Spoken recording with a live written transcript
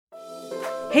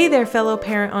Hey there, fellow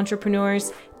parent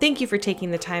entrepreneurs. Thank you for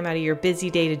taking the time out of your busy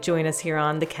day to join us here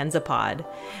on the Kenza Pod.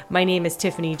 My name is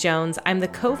Tiffany Jones. I'm the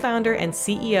co-founder and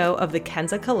CEO of the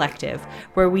Kenza Collective,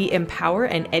 where we empower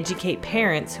and educate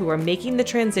parents who are making the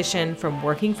transition from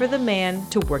working for the man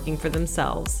to working for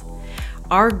themselves.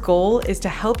 Our goal is to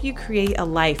help you create a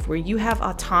life where you have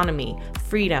autonomy,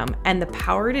 freedom, and the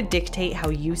power to dictate how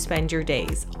you spend your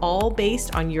days, all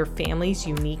based on your family's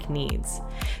unique needs.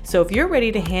 So if you're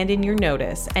ready to hand in your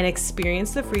notice and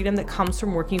experience the freedom that comes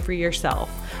from working for yourself,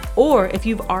 or if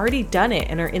you've already done it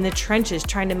and are in the trenches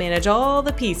trying to manage all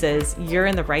the pieces, you're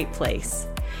in the right place.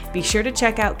 Be sure to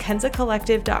check out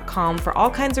kenzacollective.com for all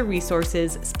kinds of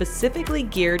resources specifically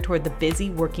geared toward the busy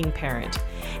working parent.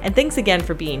 And thanks again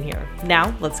for being here.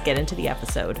 Now, let's get into the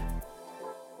episode.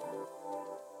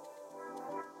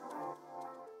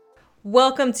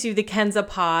 Welcome to the Kenza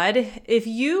Pod. If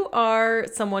you are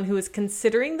someone who is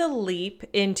considering the leap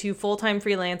into full-time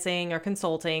freelancing or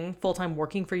consulting, full-time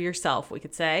working for yourself, we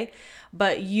could say,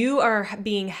 but you are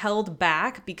being held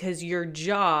back because your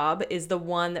job is the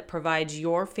one that provides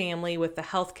your family with the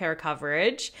healthcare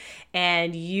coverage,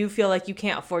 and you feel like you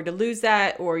can't afford to lose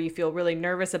that, or you feel really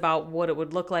nervous about what it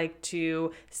would look like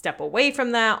to step away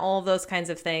from that, all of those kinds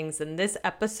of things, then this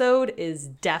episode is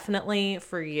definitely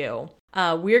for you.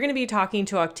 We're going to be talking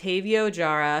to Octavio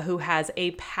Jara, who has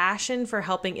a passion for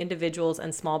helping individuals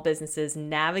and small businesses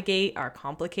navigate our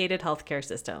complicated healthcare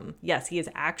system. Yes, he is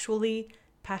actually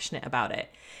passionate about it.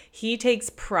 He takes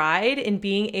pride in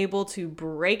being able to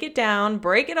break it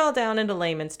all down into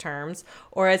layman's terms,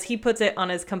 or as he puts it on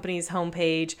his company's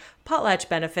homepage, potlatch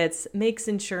benefits makes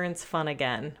insurance fun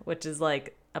again, which is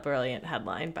like a brilliant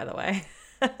headline, by the way.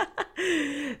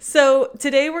 So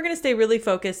today we're going to stay really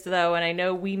focused though, and I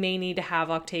know we may need to have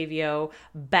Octavio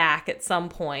back at some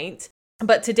point,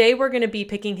 but today we're going to be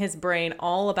picking his brain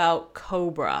all about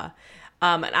COBRA.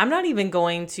 And I'm not even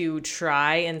going to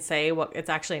try and say what it's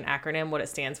actually an acronym, what it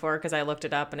stands for, because I looked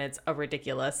it up and it's a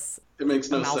ridiculous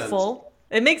mouthful. Sense.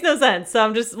 It makes no sense.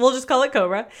 So we'll just call it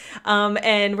COBRA.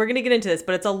 And we're going to get into this,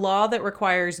 but it's a law that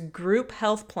requires group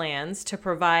health plans to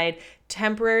provide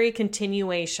temporary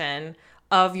continuation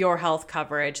of your health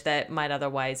coverage that might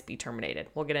otherwise be terminated.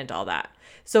 We'll get into all that.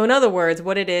 So in other words,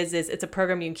 what it is it's a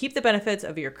program you can keep the benefits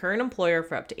of your current employer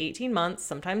for up to 18 months,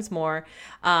 sometimes more.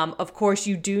 Of course,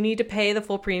 you do need to pay the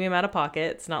full premium out of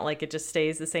pocket. It's not like it just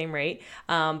stays the same rate.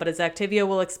 But as Octavio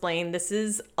will explain, this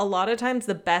is a lot of times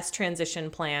the best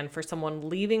transition plan for someone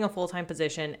leaving a full-time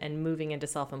position and moving into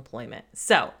self-employment.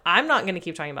 So I'm not going to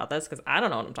keep talking about this because I don't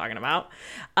know what I'm talking about.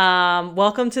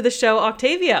 Welcome to the show,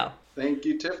 Octavio. Thank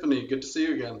you, Tiffany. Good to see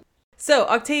you again. So,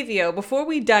 Octavio, before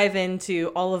we dive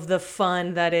into all of the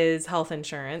fun that is health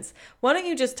insurance, why don't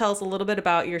you just tell us a little bit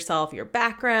about yourself, your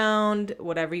background,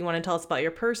 whatever you want to tell us about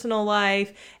your personal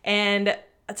life, and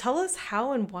tell us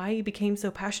how and why you became so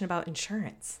passionate about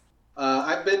insurance.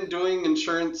 I've been doing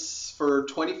insurance for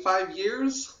 25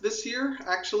 years this year,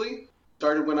 actually.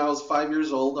 Started when I was 5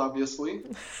 years old, obviously.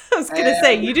 I was going to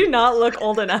say, you do not look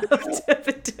old enough to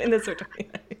be doing this for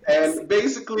 25 years. And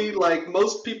basically, like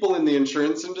most people in the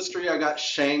insurance industry, I got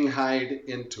shanghaied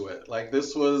into it. Like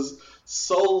this was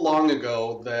so long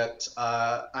ago that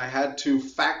I had to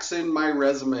fax in my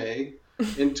resume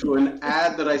into an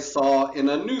ad that I saw in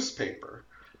a newspaper.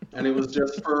 And it was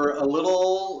just for a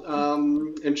little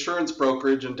insurance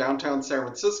brokerage in downtown San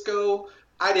Francisco.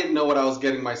 I didn't know what I was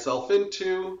getting myself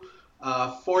into.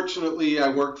 Fortunately, I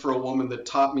worked for a woman that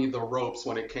taught me the ropes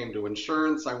when it came to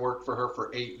insurance. I worked for her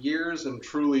for 8 years and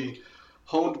truly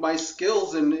honed my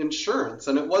skills in insurance.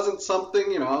 And it wasn't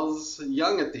something, I was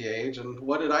young at the age, and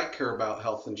what did I care about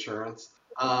health insurance?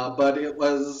 But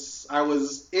I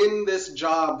was in this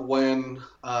job when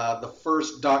the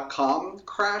first .com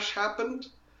crash happened.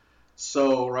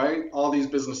 So, right, all these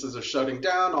businesses are shutting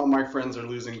down, all my friends are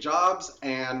losing jobs,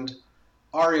 and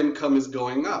our income is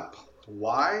going up.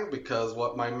 Why? Because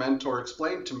what my mentor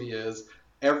explained to me is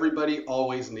everybody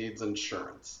always needs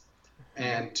insurance.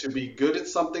 And to be good at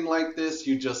something like this,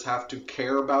 you just have to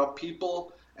care about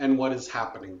people and what is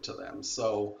happening to them.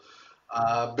 So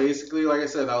basically, like I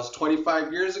said, that was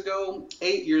 25 years ago.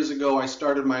 8 years ago, I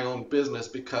started my own business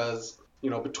because,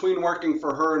 between working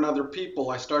for her and other people,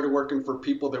 I started working for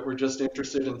people that were just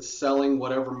interested in selling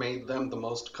whatever made them the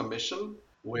most commission,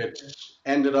 which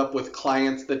ended up with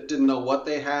clients that didn't know what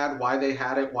they had, why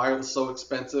it was so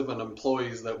expensive, and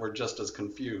employees that were just as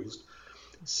confused.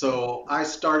 So I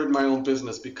started my own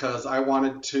business because I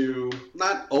wanted to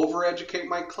not overeducate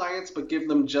my clients, but give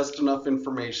them just enough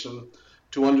information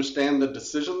to understand the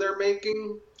decision they're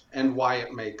making and why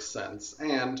it makes sense.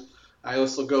 And I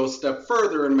also go a step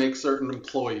further and make certain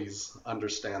employees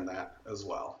understand that as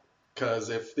well. Because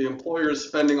if the employer is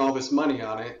spending all this money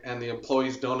on it and the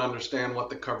employees don't understand what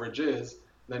the coverage is,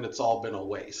 then it's all been a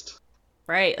waste.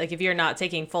 Right. Like if you're not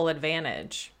taking full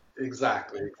advantage.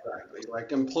 Exactly, exactly.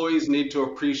 Like employees need to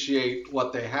appreciate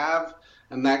what they have,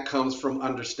 and that comes from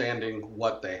understanding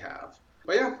what they have.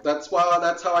 But yeah, that's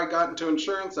how I got into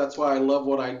insurance. That's why I love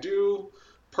what I do.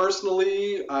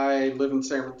 Personally, I live in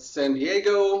San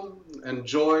Diego. I'm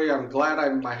glad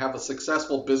I have a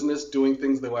successful business doing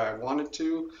things the way I wanted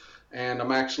to. And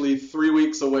I'm actually 3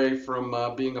 weeks away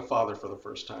from being a father for the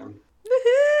first time.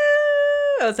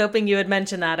 Woohoo! I was hoping you would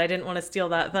mention that. I didn't want to steal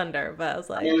that thunder, but I was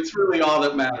I mean, like, it's really all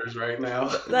that matters right now.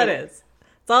 that is.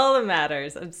 It's all that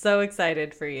matters. I'm so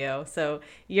excited for you. So,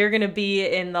 you're going to be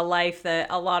in the life that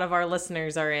a lot of our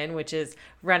listeners are in, which is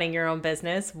running your own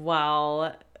business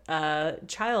while a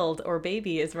child or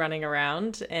baby is running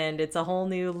around. And it's a whole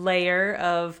new layer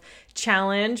of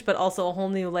challenge, but also a whole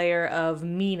new layer of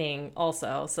meaning,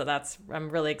 also. So, I'm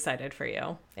really excited for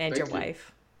you and your Thank you.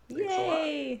 wife. Thanks a lot.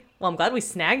 Yay. Well, I'm glad we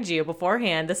snagged you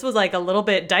beforehand. This was like a little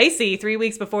bit dicey 3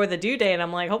 weeks before the due date. And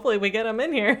I'm like, hopefully we get him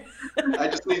in here. I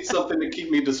just need something to keep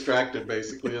me distracted,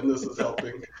 basically, and this is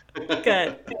helping.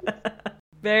 Good.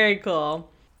 Very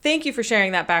cool. Thank you for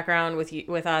sharing that background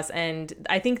with us, and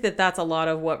I think that that's a lot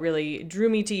of what really drew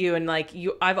me to you. And like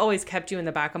you, I've always kept you in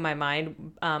the back of my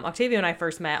mind. Octavio and I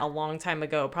first met a long time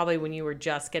ago, probably when you were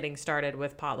just getting started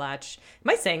with Potlatch.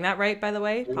 Am I saying that right, by the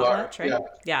way? You are, Potlatch, right? yeah.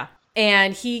 Yeah.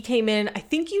 And he came in, I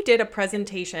think you did a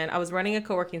presentation. I was running a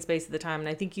co-working space at the time, and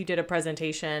I think you did a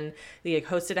presentation. You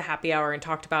hosted a happy hour and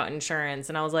talked about insurance.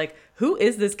 And I was like, who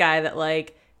is this guy that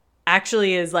like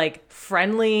actually is like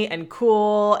friendly and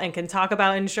cool and can talk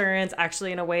about insurance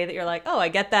actually in a way that you're like, oh, I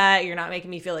get that. You're not making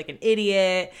me feel like an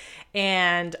idiot.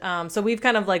 And so we've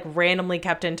kind of like randomly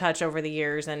kept in touch over the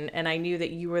years, and I knew that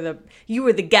you were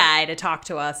the guy to talk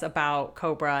to us about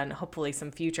COBRA and hopefully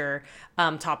some future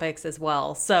topics as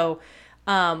well. So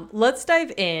let's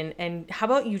dive in, and how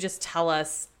about you just tell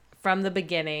us from the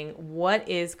beginning, what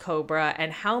is COBRA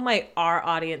and how might our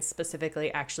audience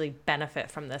specifically actually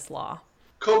benefit from this law?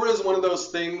 COBRA is one of those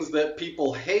things that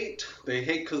people hate. They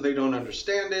hate because they don't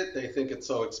understand it. They think it's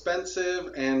so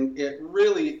expensive. And it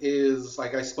really is,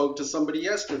 like I spoke to somebody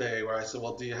yesterday where I said,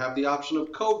 well, do you have the option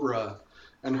of COBRA?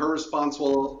 And her response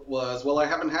was, well, I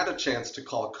haven't had a chance to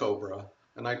call COBRA.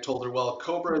 And I told her, well,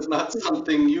 COBRA is not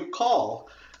something you call.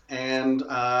 And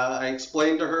I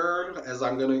explained to her, as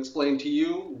I'm going to explain to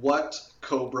you, what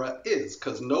COBRA is,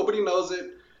 because nobody knows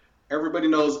it. Everybody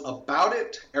knows about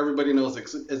it. Everybody knows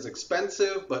it's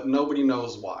expensive, but nobody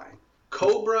knows why.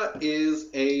 COBRA is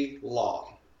a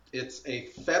law. It's a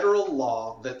federal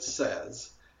law that says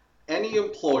any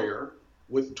employer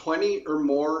with 20 or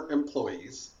more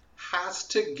employees has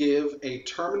to give a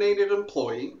terminated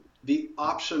employee the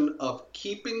option of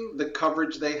keeping the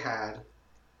coverage they had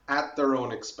at their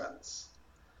own expense.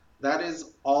 That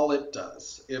is all it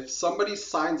does. If somebody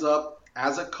signs up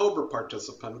as a COBRA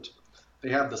participant, they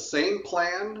have the same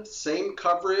plan, same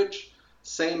coverage,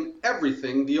 same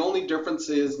everything. The only difference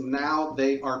is now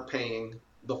they are paying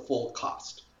the full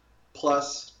cost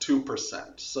plus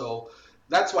 2%. So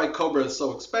that's why COBRA is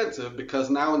so expensive,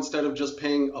 because now instead of just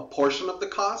paying a portion of the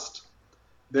cost,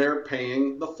 they're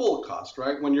paying the full cost,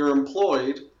 right? When you're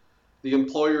employed, the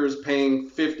employer is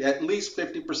paying at least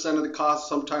 50% of the cost,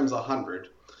 sometimes 100.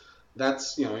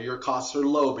 That's, your costs are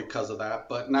low because of that.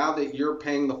 But now that you're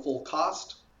paying the full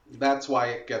cost, that's why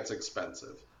it gets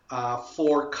expensive.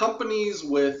 For companies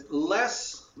with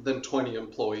less than 20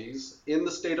 employees in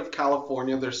the state of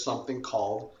California, there's something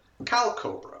called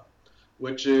CalCOBRA,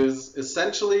 which is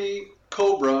essentially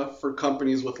COBRA for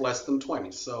companies with less than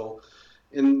 20. So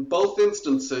in both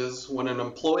instances, when an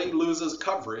employee loses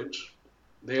coverage,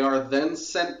 they are then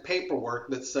sent paperwork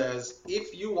that says,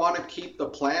 if you want to keep the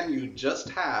plan you just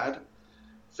had,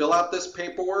 fill out this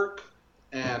paperwork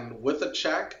and with a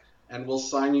check, and we'll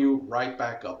sign you right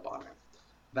back up on it.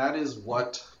 That is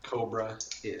what COBRA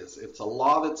is. It's a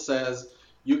law that says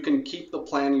you can keep the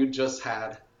plan you just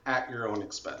had at your own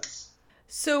expense.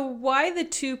 So why the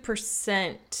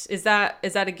 2%? Is that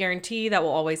a guarantee that will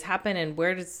always happen, and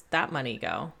where does that money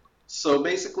go? So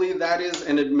basically that is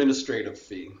an administrative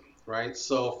fee, right?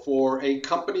 So for a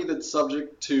company that's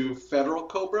subject to federal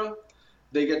COBRA,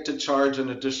 they get to charge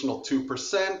an additional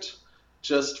 2%.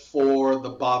 Just for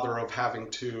the bother of having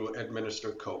to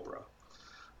administer COBRA.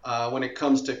 When it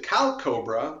comes to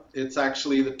CalCOBRA, it's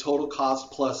actually the total cost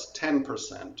plus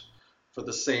 10% for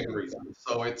the same reason.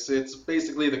 So it's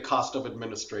basically the cost of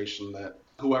administration that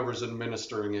whoever's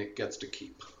administering it gets to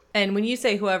keep. And when you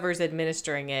say whoever's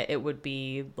administering it, it would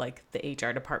be like the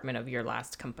HR department of your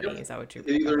last company. Yep. Is that what you?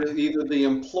 Either Okay. either the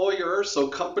employer, so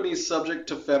companies subject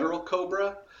to federal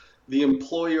COBRA, the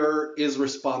employer is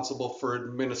responsible for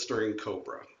administering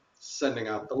COBRA, sending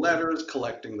out the letters,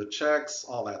 collecting the checks,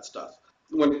 all that stuff.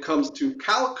 When it comes to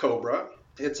Cal COBRA,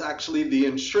 it's actually the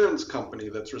insurance company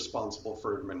that's responsible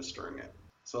for administering it.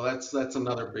 So that's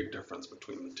another big difference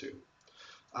between the two.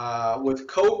 With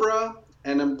COBRA,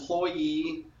 an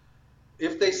employee,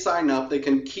 if they sign up, they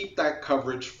can keep that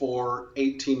coverage for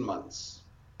 18 months.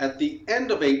 At the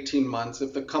end of 18 months,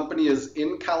 if the company is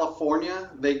in California,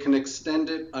 they can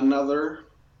extend it another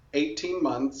 18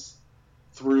 months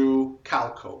through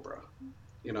CalCobra.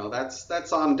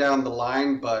 That's on down the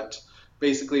line, but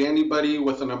basically anybody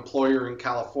with an employer in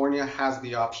California has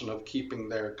the option of keeping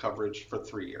their coverage for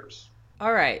 3 years.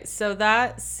 All right. So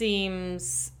that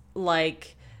seems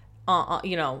like,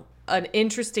 an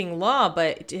interesting law,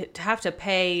 but to have to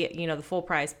pay, the full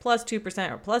price plus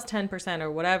 2% or plus 10%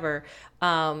 or whatever,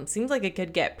 seems like it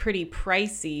could get pretty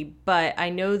pricey. But I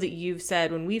know that you've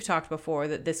said when we've talked before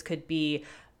that this could be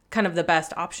kind of the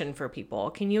best option for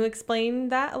people. Can you explain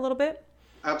that a little bit?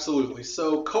 Absolutely.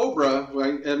 So Cobra,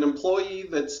 right, an employee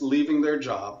that's leaving their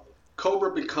job,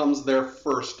 Cobra becomes their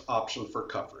first option for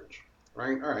coverage,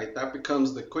 right? All right, that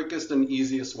becomes the quickest and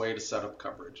easiest way to set up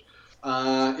coverage.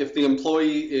 If the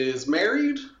employee is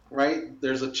married, right,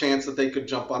 there's a chance that they could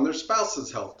jump on their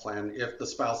spouse's health plan if the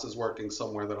spouse is working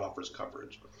somewhere that offers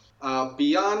coverage.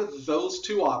 Beyond those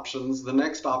two options, the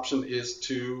next option is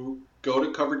to go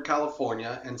to Covered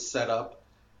California and set up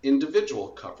individual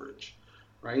coverage,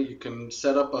 right? You can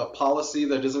set up a policy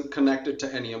that isn't connected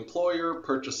to any employer,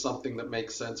 purchase something that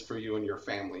makes sense for you and your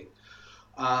family.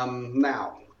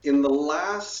 Now, in the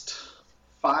last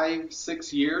 5,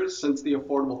 6 years since the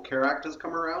Affordable Care Act has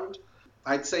come around,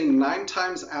 I'd say 9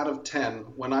 times out of 10,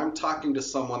 when I'm talking to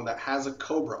someone that has a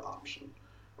COBRA option,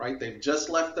 right? They've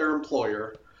just left their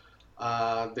employer.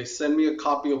 They send me a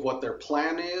copy of what their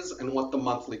plan is and what the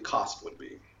monthly cost would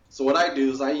be. So what I do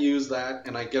is I use that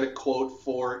and I get a quote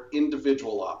for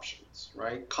individual options,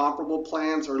 right? Comparable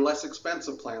plans or less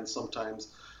expensive plans sometimes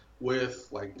with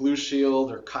like Blue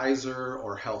Shield or Kaiser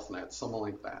or HealthNet, something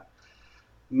like that.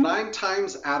 9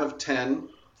 times out of 10,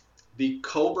 the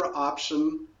COBRA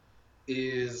option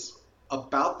is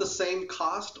about the same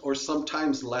cost or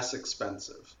sometimes less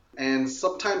expensive. And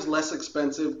sometimes less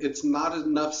expensive, it's not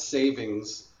enough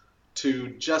savings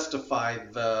to justify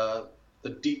the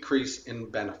decrease in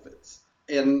benefits.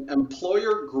 An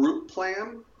employer group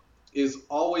plan is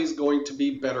always going to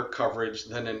be better coverage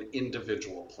than an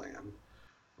individual plan,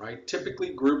 right?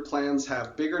 Typically, group plans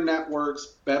have bigger networks,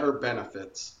 better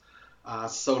benefits.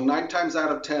 So 9 times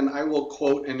out of 10, I will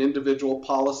quote an individual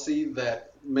policy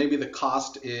that maybe the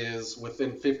cost is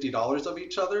within $50 of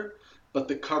each other, but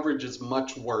the coverage is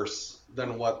much worse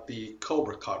than what the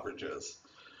COBRA coverage is,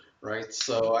 right?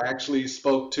 So I actually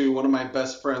spoke to one of my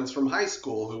best friends from high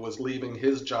school who was leaving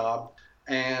his job,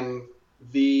 and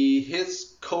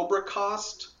his COBRA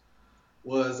cost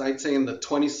was, I'd say, in the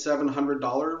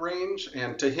 $2,700 range.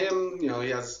 And to him, he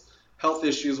has health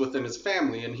issues within his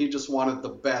family, and he just wanted the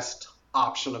best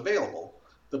option available.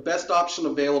 The best option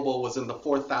available was in the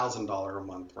 $4,000 a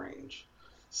month range.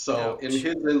 So in Ouch.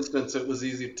 his instance, it was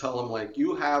easy to tell him, like,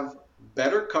 you have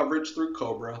better coverage through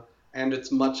COBRA, and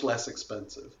it's much less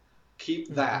expensive.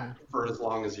 Keep that for as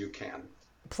long as you can.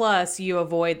 Plus, you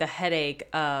avoid the headache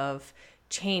of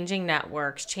changing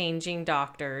networks, changing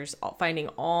doctors, finding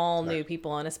all new Exactly.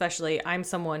 people. And especially, I'm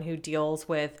someone who deals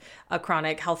with a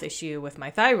chronic health issue with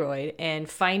my thyroid, and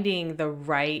finding the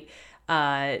right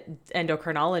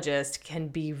endocrinologist can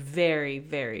be very,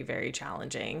 very, very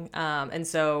challenging. And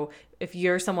so, if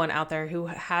you're someone out there who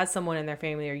has someone in their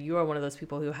family, or you are one of those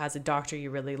people who has a doctor you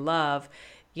really love,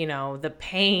 the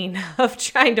pain of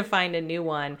trying to find a new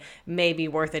one may be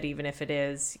worth it, even if it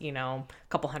is, a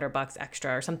couple $100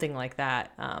 extra or something like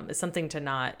that. Is something to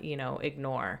not,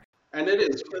 ignore. And it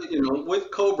is,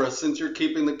 with Cobra, since you're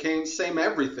keeping the same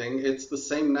everything, it's the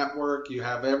same network. You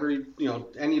have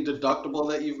any deductible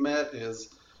that you've met is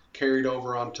carried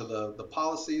over onto the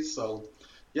policies. So,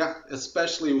 yeah,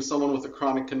 especially with someone with a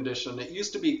chronic condition. It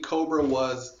used to be Cobra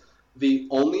was the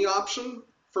only option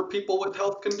for people with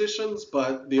health conditions,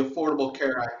 but the Affordable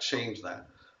Care Act changed that.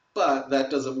 But that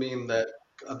doesn't mean that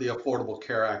the Affordable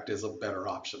Care Act is a better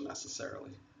option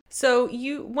necessarily. So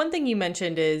one thing you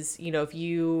mentioned is, if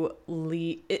you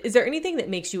leave, is there anything that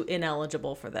makes you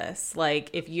ineligible for this? Like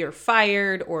if you're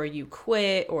fired or you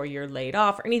quit or you're laid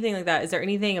off or anything like that, is there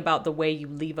anything about the way you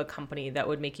leave a company that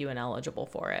would make you ineligible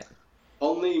for it?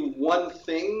 only one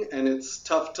thing, and it's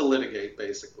tough to litigate,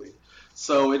 basically.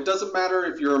 So it doesn't matter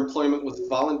if your employment was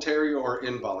voluntary or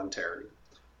involuntary.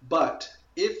 But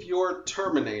if you're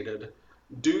terminated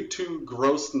due to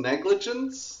gross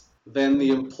negligence, then the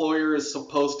employer is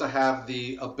supposed to have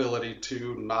the ability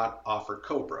to not offer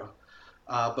COBRA.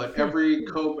 But every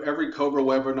COBRA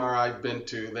webinar I've been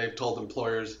to, they've told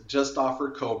employers just offer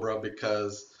COBRA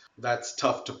because that's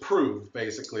tough to prove,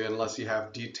 basically, unless you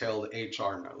have detailed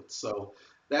HR notes. So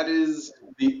that is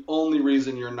the only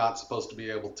reason you're not supposed to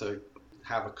be able to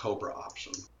have a COBRA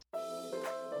option.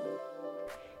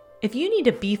 If you need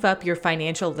to beef up your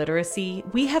financial literacy,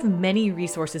 we have many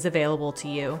resources available to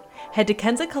you. Head to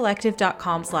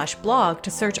kenzacollective.com/blog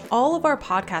to search all of our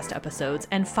podcast episodes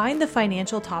and find the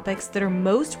financial topics that are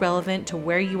most relevant to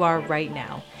where you are right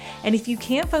now. And if you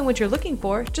can't find what you're looking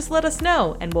for, just let us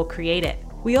know and we'll create it.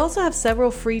 We also have several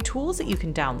free tools that you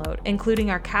can download, including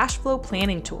our cash flow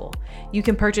planning tool. You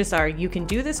can purchase our You Can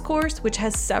Do This course, which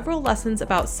has several lessons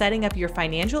about setting up your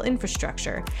financial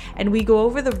infrastructure, and we go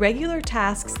over the regular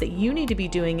tasks that you need to be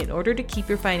doing in order to keep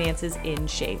your finances in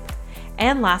shape.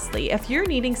 And lastly, if you're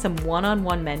needing some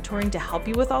one-on-one mentoring to help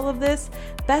you with all of this,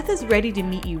 Beth is ready to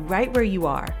meet you right where you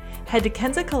are. Head to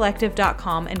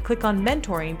kenzacollective.com and click on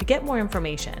mentoring to get more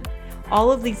information.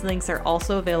 All of these links are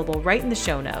also available right in the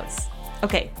show notes.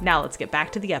 Okay, now let's get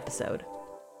back to the episode.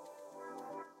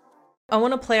 I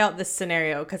want to play out this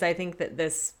scenario because I think that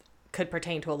this could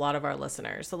pertain to a lot of our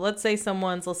listeners. So let's say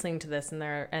someone's listening to this and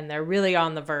they're really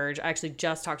on the verge. I actually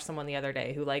just talked to someone the other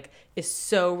day who is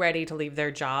so ready to leave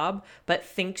their job, but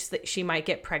thinks that she might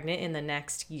get pregnant in the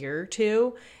next year or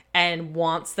two and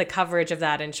wants the coverage of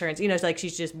that insurance. It's like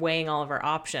she's just weighing all of her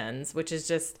options, which is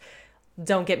just,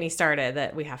 don't get me started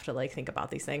that we have to think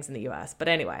about these things in the US. But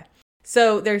anyway.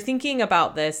 So they're thinking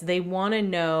about this. They want to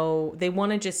know, they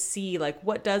want to just see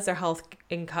what does their health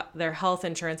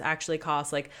insurance actually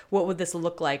cost? What would this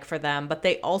look like for them? But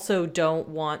they also don't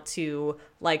want to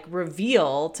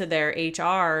reveal to their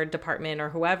HR department or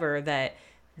whoever that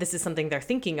this is something they're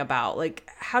thinking about.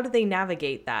 How do they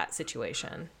navigate that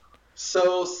situation?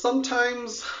 So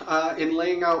sometimes in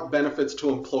laying out benefits to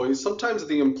employees, sometimes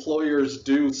the employers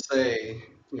do say,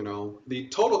 the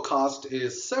total cost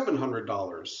is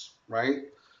 $700, right?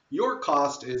 Your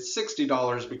cost is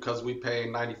 $60 because we pay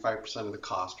 95% of the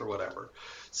cost or whatever.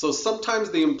 So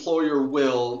sometimes the employer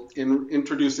will, in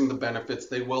introducing the benefits,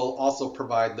 they will also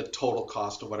provide the total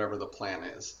cost of whatever the plan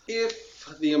is. If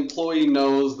the employee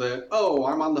knows that, oh,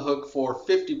 I'm on the hook for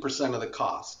 50% of the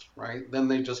cost, right? Then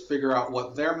they just figure out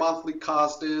what their monthly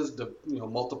cost is, to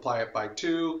multiply it by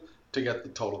 2 to get the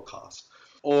total cost.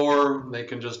 Or they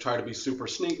can just try to be super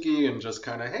sneaky and just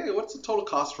kind of, hey, what's the total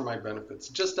cost for my benefits?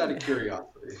 Just out of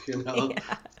curiosity,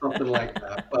 something like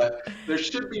that. But there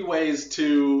should be ways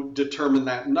to determine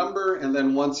that number. And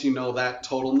then once you know that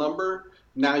total number,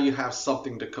 now you have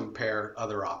something to compare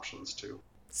other options to.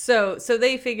 So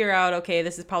they figure out, okay,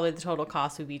 this is probably the total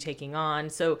cost we'd be taking on.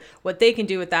 So what they can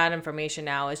do with that information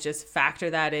now is just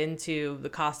factor that into the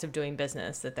cost of doing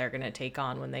business that they're going to take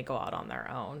on when they go out on their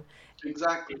own.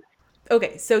 Exactly.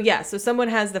 Okay, so someone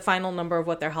has the final number of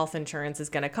what their health insurance is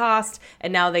going to cost,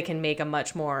 and now they can make a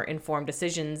much more informed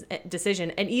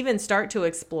decision and even start to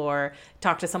explore,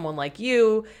 talk to someone like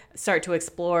you, start to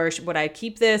explore, would I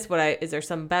keep this? Is there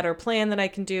some better plan that I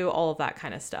can do? All of that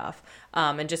kind of stuff,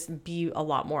 and just be a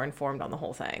lot more informed on the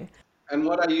whole thing. And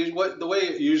the way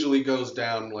it usually goes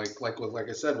down, like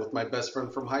I said, with my best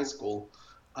friend from high school,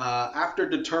 after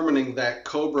determining that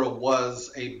COBRA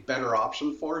was a better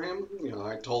option for him,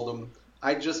 I told him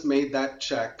I just made that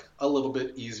check a little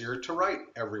bit easier to write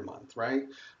every month, right?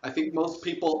 I think most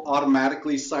people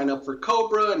automatically sign up for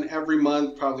COBRA and every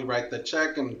month probably write the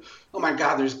check and, oh my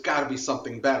God, there's got to be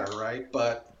something better, right?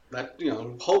 But that,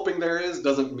 hoping there is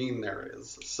doesn't mean there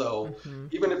is. So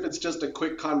even if it's just a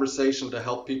quick conversation to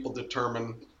help people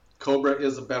determine COBRA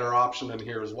is a better option and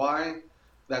here's why,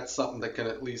 that's something that can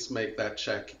at least make that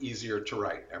check easier to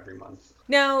write every month.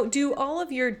 Now, do all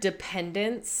of your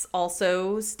dependents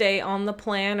also stay on the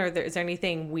plan, or is there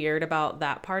anything weird about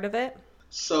that part of it?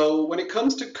 So when it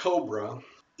comes to COBRA,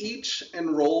 each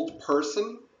enrolled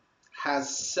person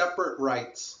has separate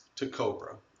rights to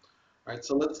COBRA. Right?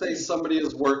 So let's say somebody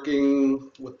is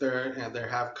working with they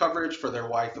have coverage for their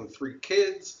wife and 3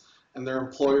 kids, and their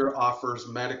employer offers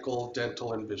medical,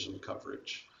 dental, and vision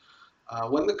coverage.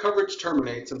 When the coverage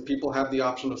terminates and people have the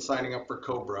option of signing up for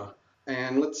COBRA,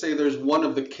 and let's say there's one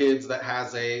of the kids that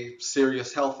has a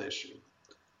serious health issue,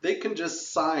 they can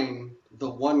just sign the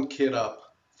one kid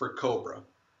up for COBRA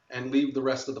and leave the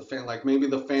rest of the family. Maybe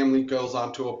the family goes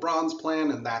onto a bronze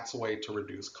plan and that's a way to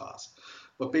reduce cost.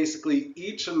 but basically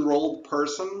each enrolled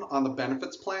person on the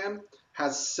benefits plan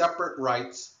has separate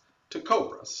rights to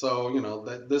COBRA. So,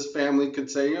 that this family could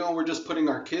say, we're just putting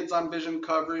our kids on vision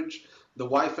coverage, the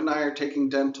wife and I are taking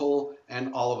dental,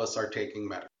 and all of us are taking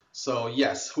medical. So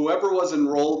yes, whoever was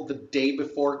enrolled the day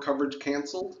before coverage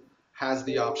canceled has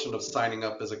the option of signing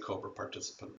up as a COBRA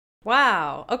participant.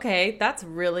 Wow. Okay. That's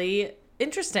really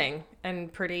interesting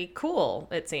and pretty cool,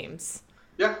 it seems.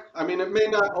 Yeah, I mean, it may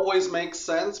not always make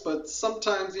sense, but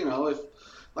sometimes, if,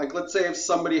 like, let's say if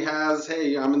somebody has,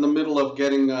 hey, I'm in the middle of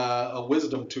getting a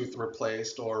wisdom tooth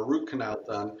replaced or a root canal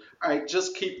done, all right,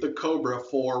 just keep the COBRA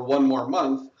for one more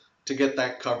month to get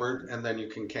that covered, and then you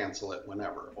can cancel it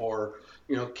whenever. Or,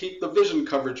 keep the vision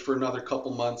coverage for another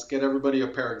couple months, get everybody a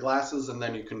pair of glasses, and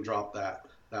then you can drop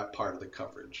that part of the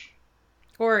coverage.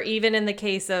 Or even in the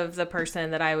case of the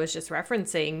person that I was just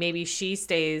referencing, maybe she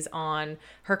stays on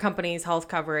her company's health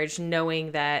coverage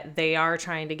knowing that they are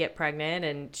trying to get pregnant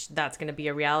and that's going to be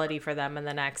a reality for them in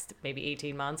the next maybe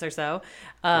 18 months or so.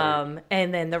 Right.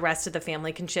 And then the rest of the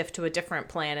family can shift to a different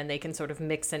plan and they can sort of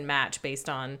mix and match based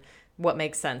on what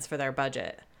makes sense for their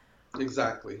budget.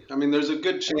 Exactly. I mean, there's a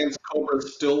good chance COBRA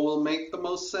still will make the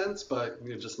most sense, but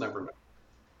you just never know.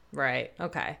 Right.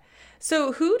 Okay.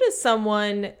 So who does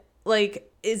someone like,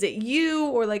 is it you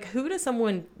or like who does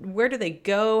someone, where do they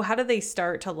go? How do they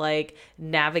start to like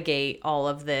navigate all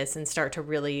of this and start to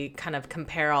really kind of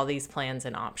compare all these plans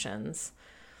and options?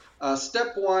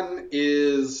 Step one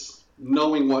is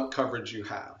knowing what coverage you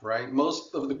have, right?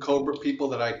 Most of the COBRA people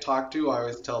that I talk to, I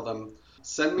always tell them,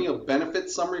 send me a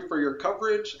benefit summary for your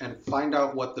coverage and find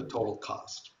out what the total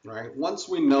cost, right? Once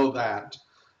we know that,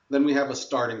 then we have a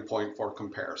starting point for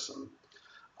comparison.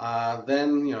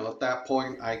 Then, at that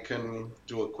point, I can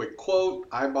do a quick quote,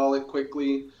 eyeball it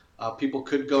quickly. People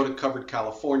could go to Covered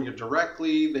California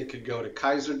directly. They could go to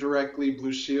Kaiser directly,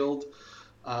 Blue Shield.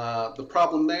 The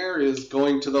problem there is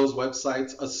going to those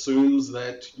websites assumes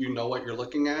that you know what you're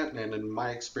looking at, and in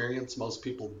my experience, most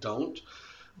people don't.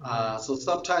 So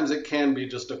sometimes it can be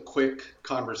just a quick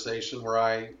conversation where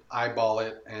I eyeball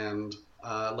it and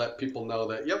let people know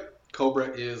that, yep,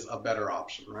 COBRA is a better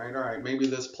option, right? All right, maybe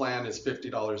this plan is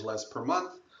 $50 less per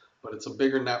month, but it's a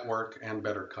bigger network and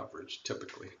better coverage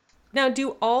typically. Now,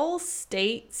 do all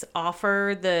states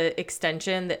offer the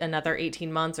extension that another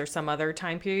 18 months or some other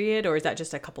time period, or is that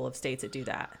just a couple of states that do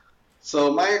that?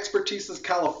 So my expertise is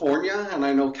California, and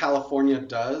I know California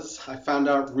does. I found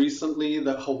out recently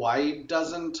that Hawaii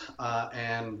doesn't,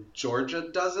 and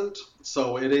Georgia doesn't.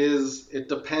 So it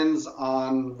depends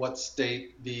on what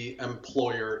state the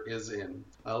employer is in.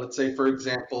 Let's say, for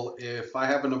example, if I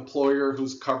have an employer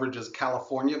whose coverage is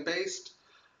California based,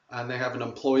 and they have an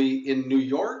employee in New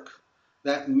York,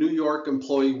 that New York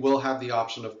employee will have the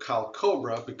option of Cal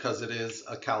Cobra because it is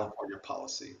a California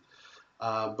policy.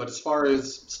 But as far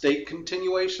as state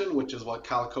continuation, which is what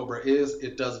Cal Cobra is,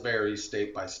 it does vary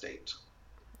state by state.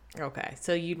 Okay.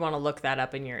 So you'd want to look that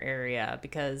up in your area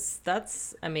because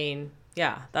that's, I mean,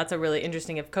 yeah, that's a really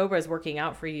interesting. If Cobra is working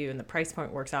out for you and the price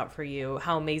point works out for you,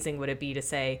 how amazing would it be to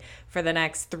say for the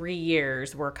next 3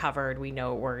 years, we're covered, we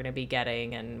know what we're going to be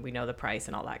getting, and we know the price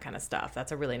and all that kind of stuff.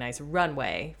 That's a really nice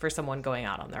runway for someone going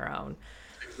out on their own.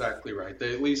 Exactly right.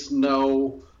 They at least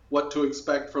know what to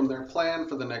expect from their plan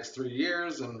for the next 3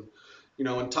 years. And,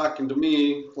 in talking to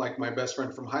me, like my best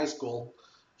friend from high school,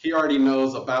 he already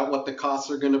knows about what the costs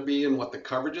are going to be and what the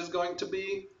coverage is going to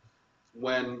be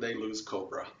when they lose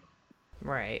COBRA.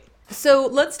 Right. So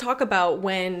let's talk about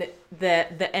when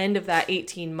the end of that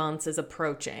 18 months is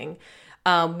approaching.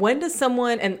 When does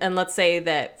someone, and let's say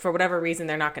that for whatever reason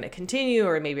they're not going to continue,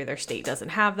 or maybe their state doesn't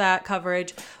have that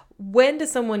coverage, when does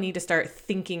someone need to start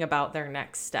thinking about their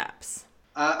next steps?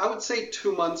 I would say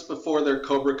 2 months before their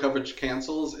COBRA coverage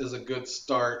cancels is a good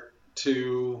start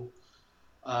to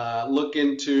look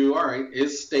into, all right,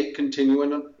 is state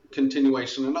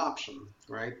continuation an option,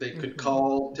 right? They could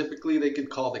typically they could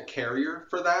call the carrier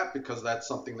for that because that's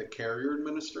something the carrier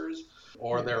administers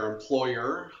or their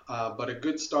employer. But a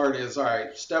good start is, all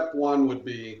right, step one would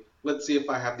be, let's see if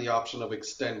I have the option of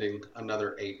extending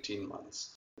another 18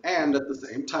 months. And at the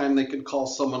same time, they could call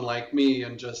someone like me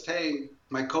and just, hey,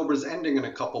 my COBRA's ending in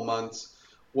a couple months.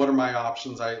 What are my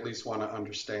options? I at least want to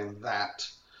understand that.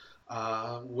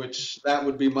 Which that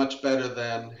would be much better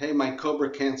than, hey, my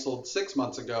COBRA canceled 6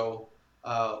 months ago.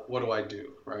 What do I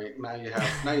do? Right now you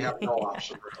have no Yeah.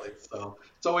 option really. So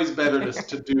it's always better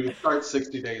to start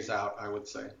 60 days out, I would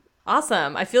say.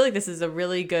 Awesome. I feel like this is a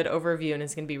really good overview and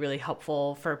it's going to be really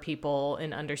helpful for people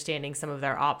in understanding some of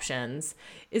their options.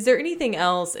 Is there anything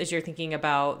else as you're thinking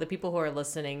about the people who are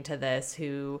listening to this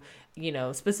who,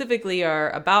 specifically are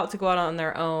about to go out on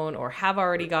their own or have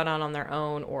already gone out on their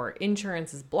own, or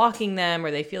insurance is blocking them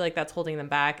or they feel like that's holding them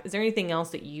back? Is there anything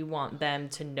else that you want them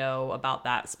to know about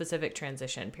that specific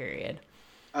transition period?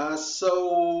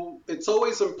 So it's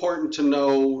always important to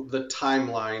know the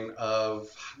timeline of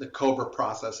the COBRA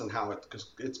process and how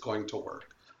it's going to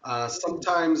work.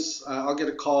 Sometimes I'll get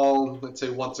a call, let's say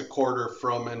once a quarter,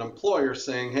 from an employer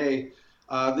saying, hey,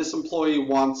 this employee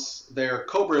wants their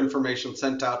COBRA information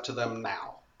sent out to them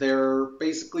now. They're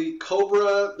basically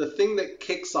COBRA, the thing that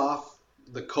kicks off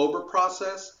the COBRA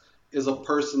process is a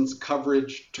person's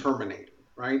coverage terminating.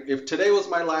 Right? If today was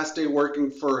my last day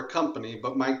working for a company,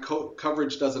 but my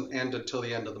coverage doesn't end until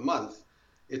the end of the month,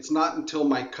 it's not until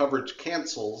my coverage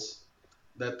cancels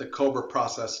that the COBRA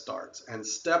process starts. And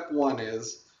step one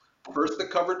is, first the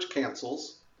coverage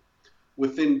cancels.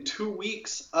 Within 2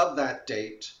 weeks of that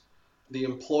date, the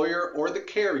employer or the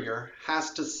carrier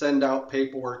has to send out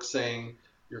paperwork saying,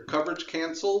 your coverage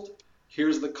canceled,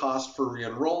 here's the cost for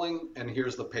re-enrolling, and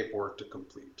here's the paperwork to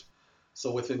complete.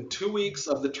 So within 2 weeks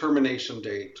of the termination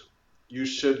date, you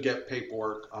should get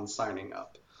paperwork on signing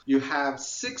up. You have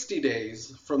 60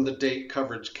 days from the date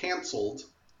coverage canceled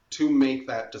to make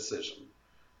that decision,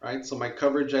 right? So my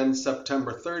coverage ends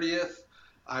September 30th.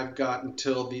 I've got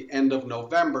until the end of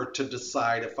November to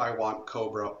decide if I want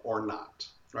COBRA or not,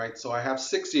 right? So I have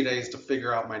 60 days to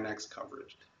figure out my next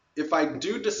coverage. If I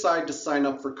do decide to sign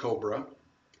up for COBRA,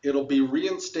 it'll be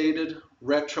reinstated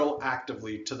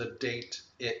retroactively to the date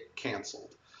it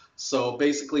canceled. So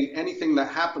basically anything that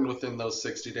happened within those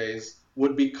 60 days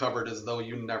would be covered as though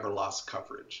you never lost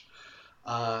coverage.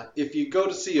 If you go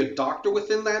to see a doctor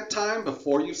within that time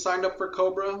before you signed up for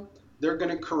COBRA, they're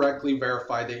going to correctly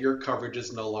verify that your coverage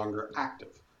is no longer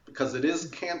active because it is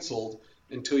canceled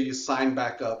until you sign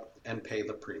back up and pay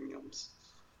the premiums.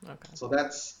 Okay. So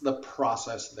that's the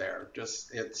process there.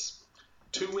 It's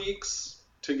 2 weeks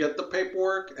to get the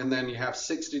paperwork, and then you have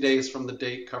 60 days from the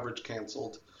date coverage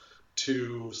canceled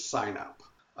to sign up.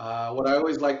 What I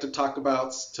always like to talk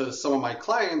about to some of my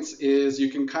clients is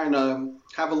you can kind of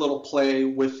have a little play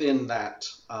within that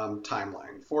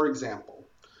timeline. For example,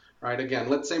 right, again,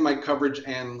 let's say my coverage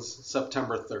ends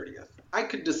September 30th. I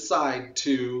could decide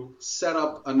to set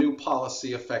up a new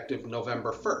policy effective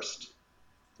November 1st,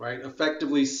 right,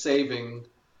 effectively saving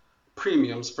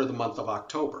premiums for the month of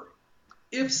October.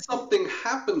 If something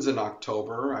happens in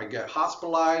October, I get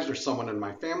hospitalized or someone in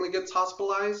my family gets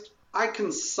hospitalized, I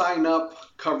can sign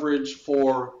up coverage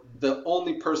for the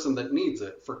only person that needs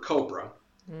it for COBRA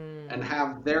and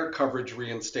have their coverage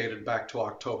reinstated back to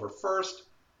October 1st,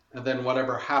 and then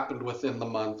whatever happened within the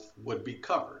month would be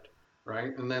covered,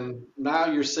 right? And then now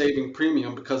you're saving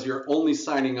premium because you're only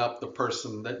signing up the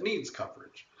person that needs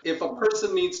coverage. If a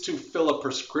person needs to fill a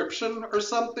prescription or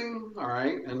something, all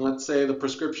right, and let's say the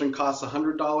prescription costs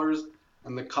 $100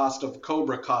 and the cost of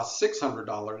COBRA costs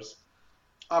 $600,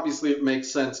 obviously it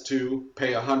makes sense to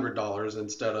pay $100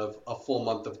 instead of a full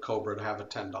month of COBRA to have a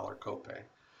 $10 copay.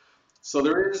 So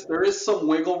there is some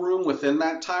wiggle room within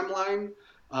that timeline,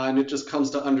 and it just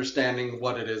comes to understanding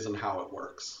what it is and how it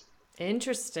works.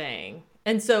 Interesting.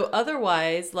 And so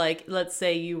otherwise, like, let's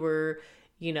say you were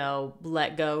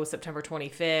let go September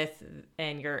 25th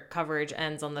and your coverage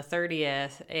ends on the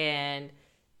 30th, and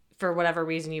for whatever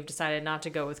reason you've decided not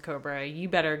to go with COBRA, you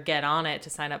better get on it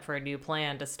to sign up for a new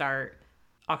plan to start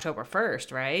October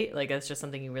 1st, right? Like, that's just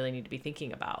something you really need to be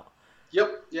thinking about.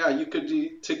 Yep. Yeah, you could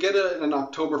to get an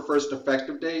October 1st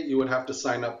effective date, you would have to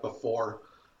sign up before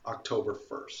October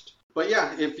 1st. But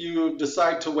yeah, if you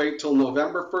decide to wait till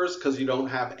November 1st because you don't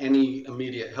have any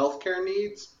immediate healthcare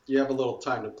needs, you have a little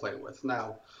time to play with.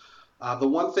 Now, the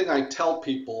one thing I tell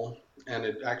people, and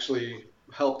it actually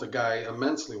helped a guy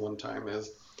immensely one time,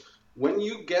 is when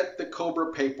you get the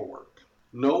COBRA paperwork,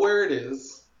 know where it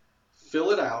is,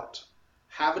 fill it out,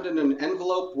 have it in an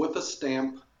envelope with a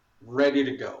stamp, ready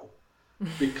to go.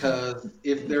 Because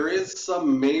if there is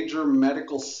some major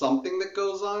medical something that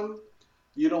goes on,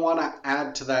 you don't want to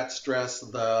add to that stress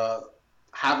the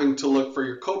having to look for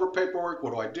your COBRA paperwork.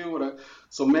 What do I do?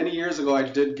 So many years ago, I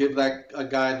did give a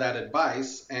guy that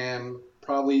advice, and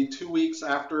probably 2 weeks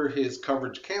after his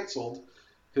coverage canceled,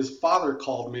 his father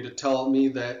called me to tell me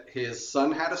that his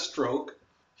son had a stroke,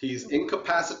 he's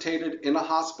incapacitated in a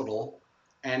hospital,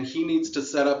 and he needs to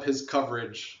set up his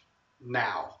coverage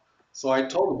now. So I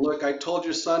told him, look, I told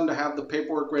your son to have the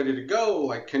paperwork ready to go.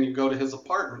 Like, can you go to his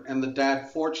apartment? And the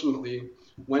dad, fortunately,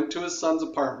 went to his son's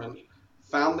apartment,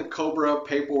 found the COBRA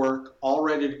paperwork all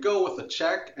ready to go with a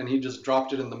check, and he just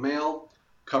dropped it in the mail.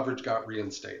 Coverage got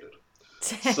reinstated.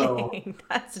 So, Dang,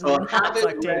 that's so have nuts,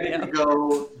 it ready to Octavio.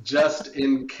 go just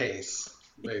in case,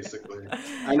 basically.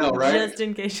 I know, right? Just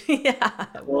in case. Yeah.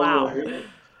 Wow. Totally.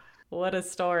 What a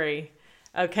story.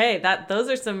 Okay, that those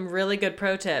are some really good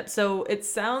pro tips. So it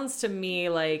sounds to me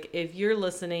like if you're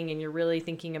listening and you're really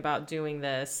thinking about doing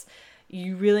this,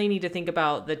 you really need to think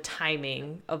about the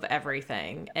timing of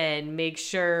everything and make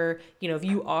sure, if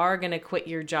you are going to quit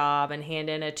your job and hand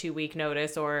in a 2-week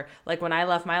notice, or like when I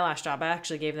left my last job, I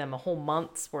actually gave them a whole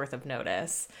month's worth of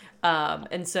notice.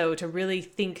 And so to really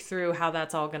think through how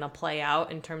that's all going to play out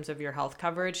in terms of your health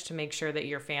coverage to make sure that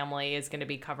your family is going to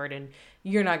be covered and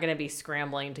you're not going to be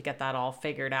scrambling to get that all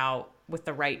figured out with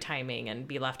the right timing and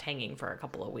be left hanging for a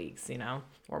couple of weeks,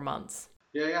 or months.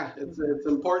 Yeah. It's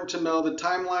important to know the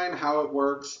timeline, how it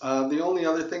works. The only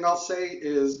other thing I'll say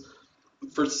is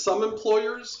for some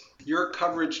employers, your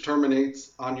coverage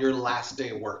terminates on your last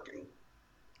day working.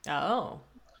 Oh,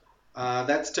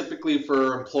 That's typically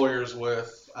for employers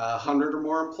with 100 or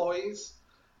more employees.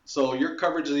 So your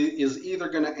coverage is either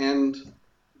going to end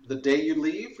the day you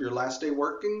leave, your last day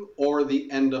working, or the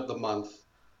end of the month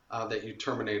that you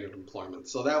terminated employment.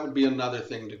 So that would be another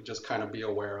thing to just kind of be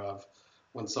aware of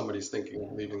when somebody's thinking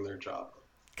of leaving their job.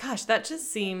 gosh, that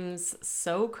just seems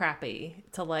so crappy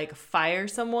to like fire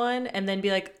someone and then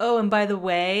be like, oh, and by the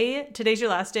way, today's your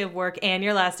last day of work and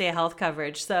your last day of health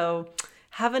coverage. So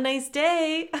have a nice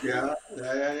day. Yeah.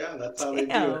 That's how they do it.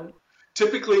 Damn.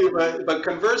 Typically, but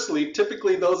conversely,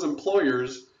 typically those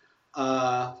employers,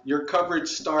 your coverage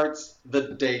starts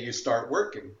the day you start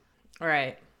working.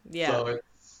 Right. Yeah. So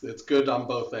it's good on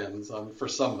both ends, for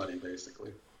somebody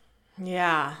basically.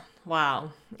 Yeah.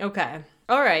 Wow. Okay.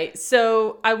 All right.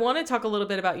 So I want to talk a little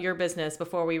bit about your business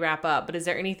before we wrap up, but is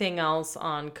there anything else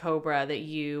on COBRA that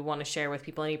you want to share with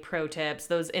people? Any pro tips?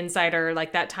 Those insider,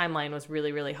 like that timeline was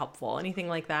really, really helpful. Anything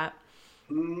like that?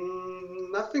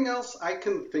 Nothing else I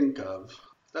can think of.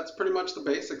 That's pretty much the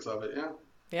basics of it, yeah.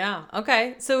 Yeah.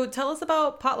 Okay. So tell us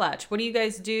about Potlatch. What do you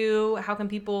guys do? How can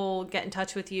people get in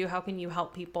touch with you? How can you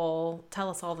help people? Tell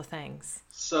us all the things.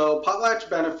 So Potlatch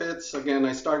Benefits, again,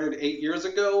 I started 8 years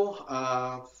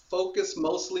ago, focus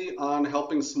mostly on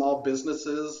helping small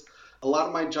businesses. A lot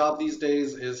of my job these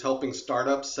days is helping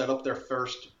startups set up their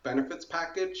first benefits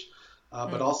package.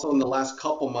 But also in the last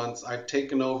couple months, I've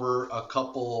taken over a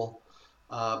couple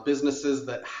businesses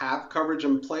that have coverage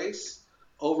in place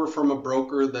over from a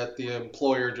broker that the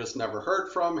employer just never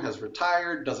heard from, has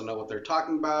retired, doesn't know what they're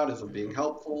talking about, isn't being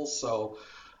helpful. So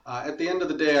at the end of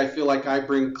the day, I feel like I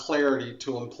bring clarity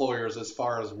to employers as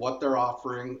far as what they're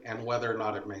offering and whether or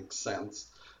not it makes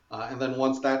sense. And then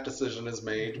once that decision is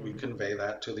made, we convey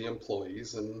that to the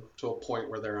employees and to a point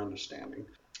where they're understanding.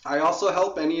 I also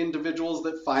help any individuals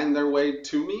that find their way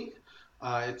to me.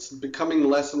 It's becoming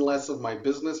less and less of my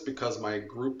business because my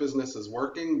group business is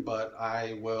working, but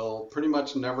I will pretty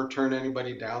much never turn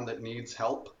anybody down that needs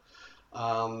help.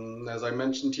 As I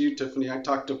mentioned to you, Tiffany, I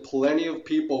talk to plenty of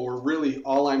people where really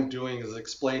all I'm doing is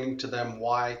explaining to them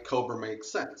why COBRA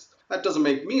makes sense. That doesn't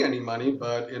make me any money,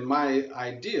 but in my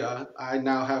idea, I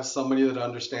now have somebody that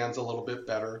understands a little bit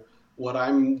better what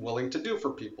I'm willing to do for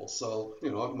people. So,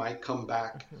 it might come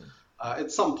back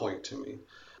at some point to me.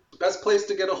 The best place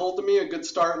to get a hold of me, a good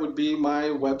start would be my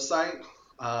website,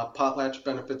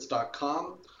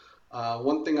 potlatchbenefits.com.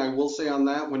 One thing I will say on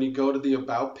that, when you go to the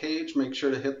About page, make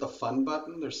sure to hit the Fun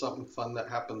button. There's something fun that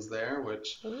happens there,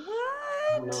 which I don't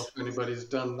know What? if anybody's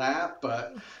done that,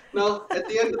 but no, at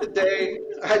the end of the day,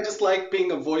 I just like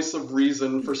being a voice of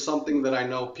reason for something that I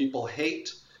know people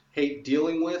hate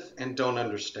dealing with, and don't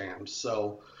understand.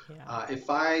 So Yeah. if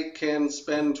I can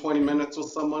spend 20 minutes with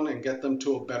someone and get them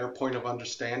to a better point of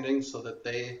understanding so that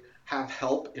they have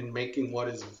help in making what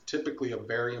is typically a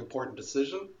very important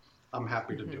decision, I'm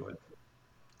happy to do it.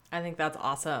 I think that's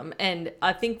awesome. And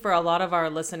I think for a lot of our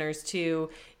listeners too,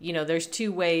 there's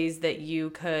two ways that you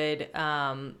could,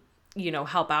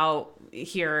 help out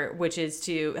here, which is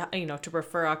to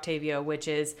refer Octavio, which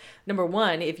is number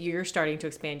one, if you're starting to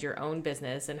expand your own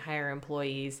business and hire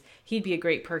employees, he'd be a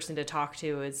great person to talk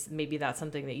to, is maybe that's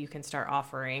something that you can start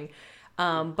offering.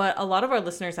 But a lot of our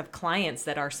listeners have clients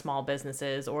that are small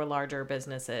businesses or larger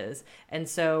businesses. And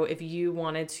so if you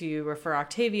wanted to refer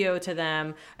Octavio to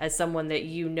them as someone that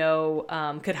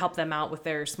could help them out with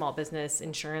their small business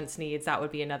insurance needs, that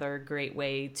would be another great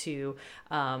way to,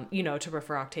 to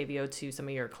refer Octavio to some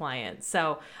of your clients.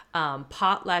 So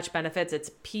Potlatch Benefits, it's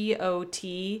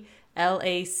POTLACHE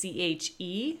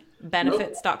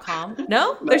benefits.com. No,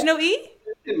 No, there's no E?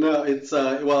 no, it's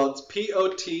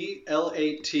Potlatche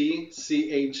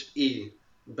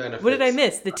benefits. What did I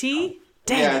miss? The T?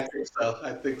 Dang Yeah, it. I think so.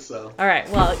 I think so. All right.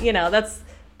 Well,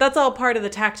 that's all part of the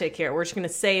tactic here. We're just going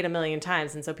to say it a million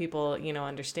times, and so people,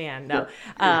 understand. No,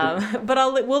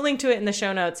 but we'll link to it in the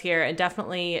show notes here, and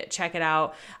definitely check it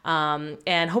out.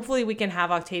 And hopefully we can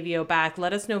have Octavio back.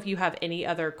 Let us know if you have any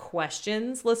other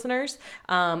questions, listeners,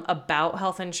 about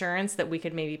health insurance that we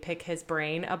could maybe pick his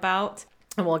brain about,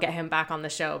 and we'll get him back on the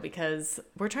show because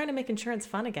we're trying to make insurance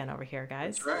fun again over here,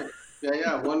 guys. That's right.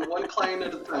 Yeah. One client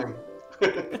at a time.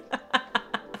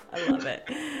 I love it.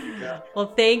 Yeah. Well,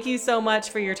 thank you so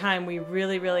much for your time. We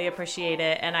really, really appreciate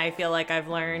it. And I feel like I've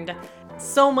learned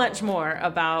so much more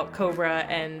about COBRA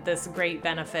and this great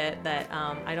benefit that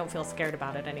I don't feel scared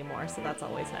about it anymore. So that's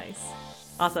always nice.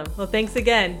 Awesome. Well, thanks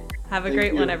again. Have a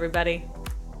great one, everybody.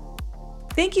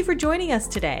 Thank you for joining us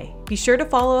today. Be sure to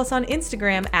follow us on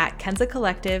Instagram at Kenza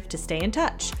Collective to stay in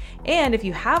touch. And if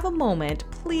you have a moment,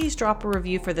 please drop a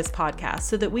review for this podcast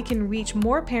so that we can reach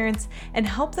more parents and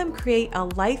help them create a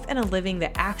life and a living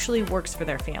that actually works for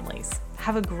their families.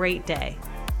 Have a great day.